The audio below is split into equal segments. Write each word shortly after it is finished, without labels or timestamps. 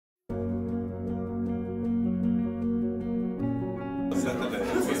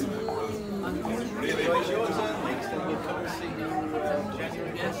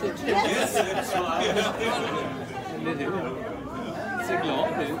Yes, that's right. Ser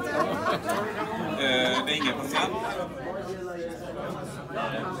glad ut. Det är ingen patient.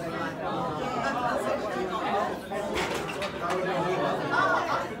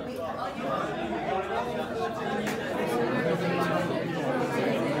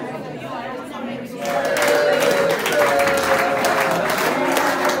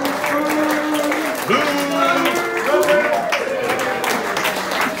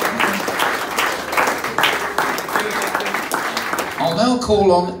 I'll now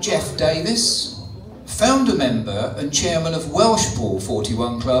call on Jeff Davis, founder member and chairman of Welshpool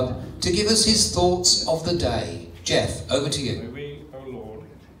 41 Club, to give us his thoughts of the day. Jeff, over to you. May we, O Lord,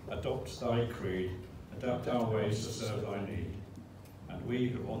 adopt thy creed, adapt our ways to serve thy need, and we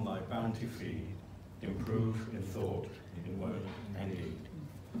who on thy bounty feed, improve in thought, in word and deed.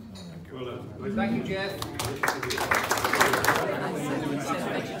 Thank you. Well, thank you, Jeff.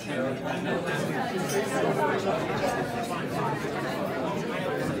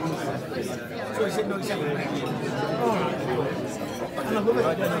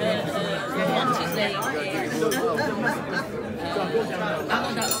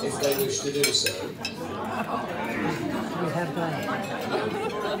 If they wish to do so. We have done.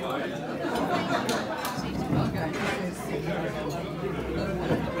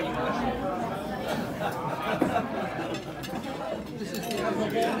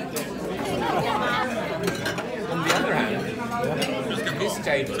 On the other hand, this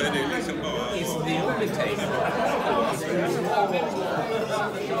table is the only table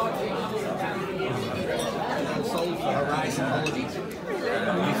Sold for Horizon Holidays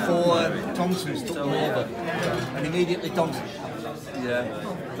before Thompson's took them over, and immediately Thompson. Yeah.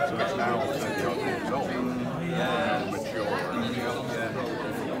 So it's now 30 odd years old. Yeah. Mature.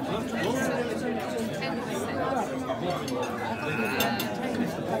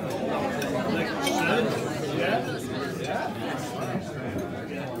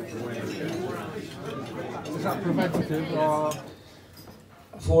 Is that preventative or?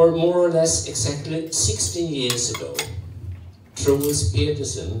 For more or less exactly 16 years ago, Truls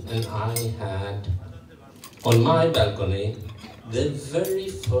Peterson and I had, on my balcony, the very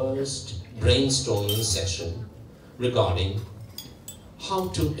first brainstorming session regarding how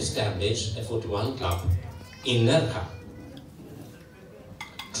to establish a 41 club in Närke.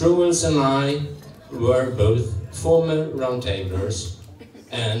 Truls and I were both former roundtablers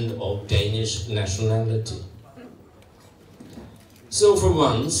and of Danish nationality. So for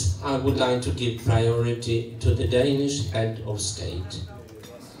once, I would like to give priority to the Danish head of state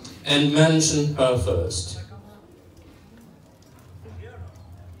and mention her first.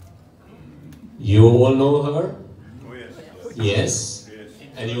 You all know her? Oh, yes. Yes?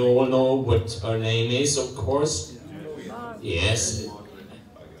 And you all know what her name is, of course? Yes.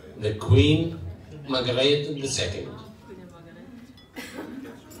 The Queen Margrethe II.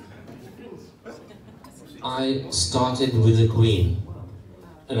 I started with the Queen,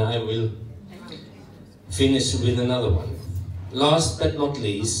 and I will finish with another one. Last but not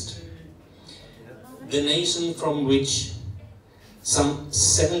least, the nation from which some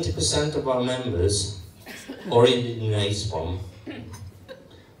 70% of our members originate from,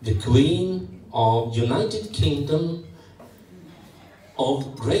 the Queen of United Kingdom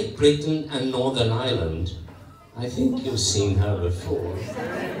of Great Britain and Northern Ireland. I think you've seen her before.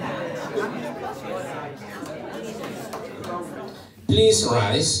 Please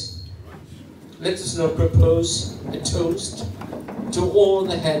rise. Let us now propose a toast to all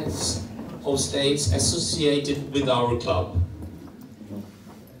the heads of states associated with our club.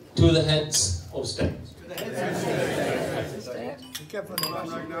 To the heads of state.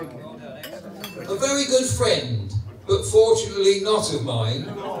 A very good friend, but fortunately not of mine.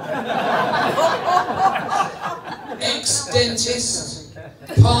 Ex-dentist,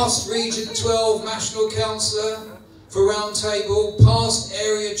 past Region 12 National Councillor for Roundtable, past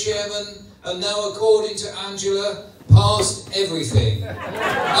area chairman, and now, according to Angela, past everything.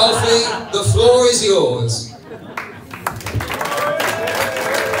 Alfie, the floor is yours.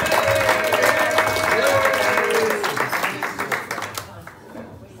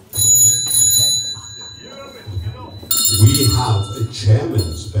 We have a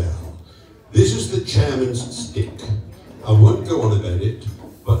chairman's bell. This is the chairman's stick. I won't go on about it,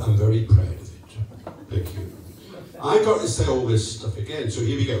 but I'm very proud of it. Thank you. I got to say all this stuff again, so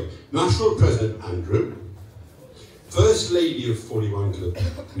here we go. National President Andrew, First Lady of 41 Club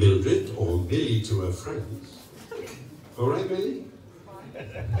Mildred, or Millie to her friends. All right, Millie?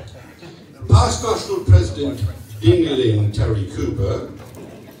 Past National President Dingaling Terry Cooper,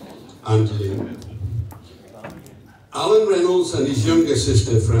 and Lynn. Alan Reynolds and his younger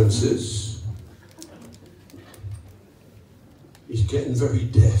sister Frances. He's getting very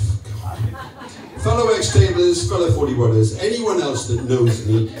deaf. Fellow ex-tablers, fellow 41ers, anyone else that knows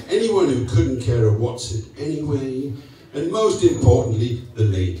me, anyone who couldn't care a what's it anyway, and most importantly, the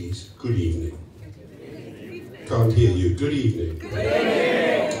ladies. Good evening. Can't hear you. Good evening. Good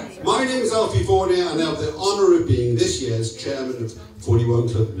evening. My name is Alfie Fournier and I have the honour of being this year's chairman of 41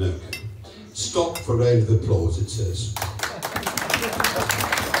 Club America. Stop for a round of applause, it says.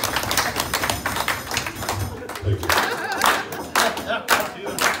 Thank you.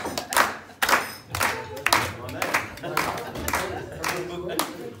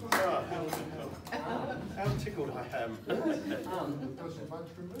 How tickled I am.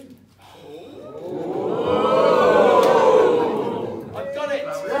 I've got it!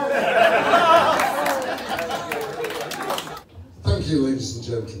 Thank you, ladies and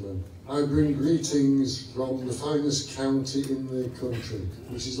gentlemen. I bring greetings from the finest county in the country,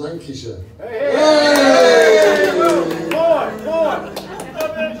 which is Lancashire. Hey!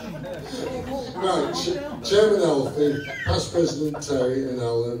 Right, Chairman Alfie, Past President Terry and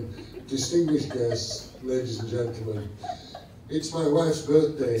Alan, distinguished guests, ladies and gentlemen. It's my wife's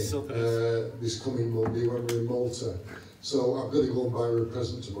birthday this coming Monday when we're in Malta. So I've got to go and buy her a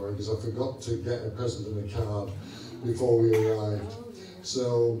present tomorrow because I forgot to get a present and a card before we arrived.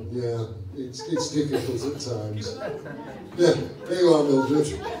 So yeah, it's difficult at times. Yeah, there you are, Mildred.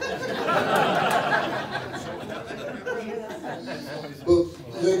 But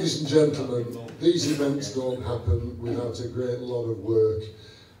ladies and gentlemen, these events don't happen without a great lot of work,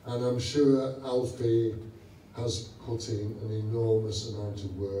 and I'm sure Alfie has put in an enormous amount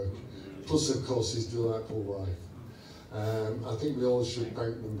of work, plus of course his delightful wife. I think we all should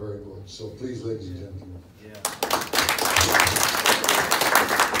thank them very much, so please, ladies and gentlemen. Yeah.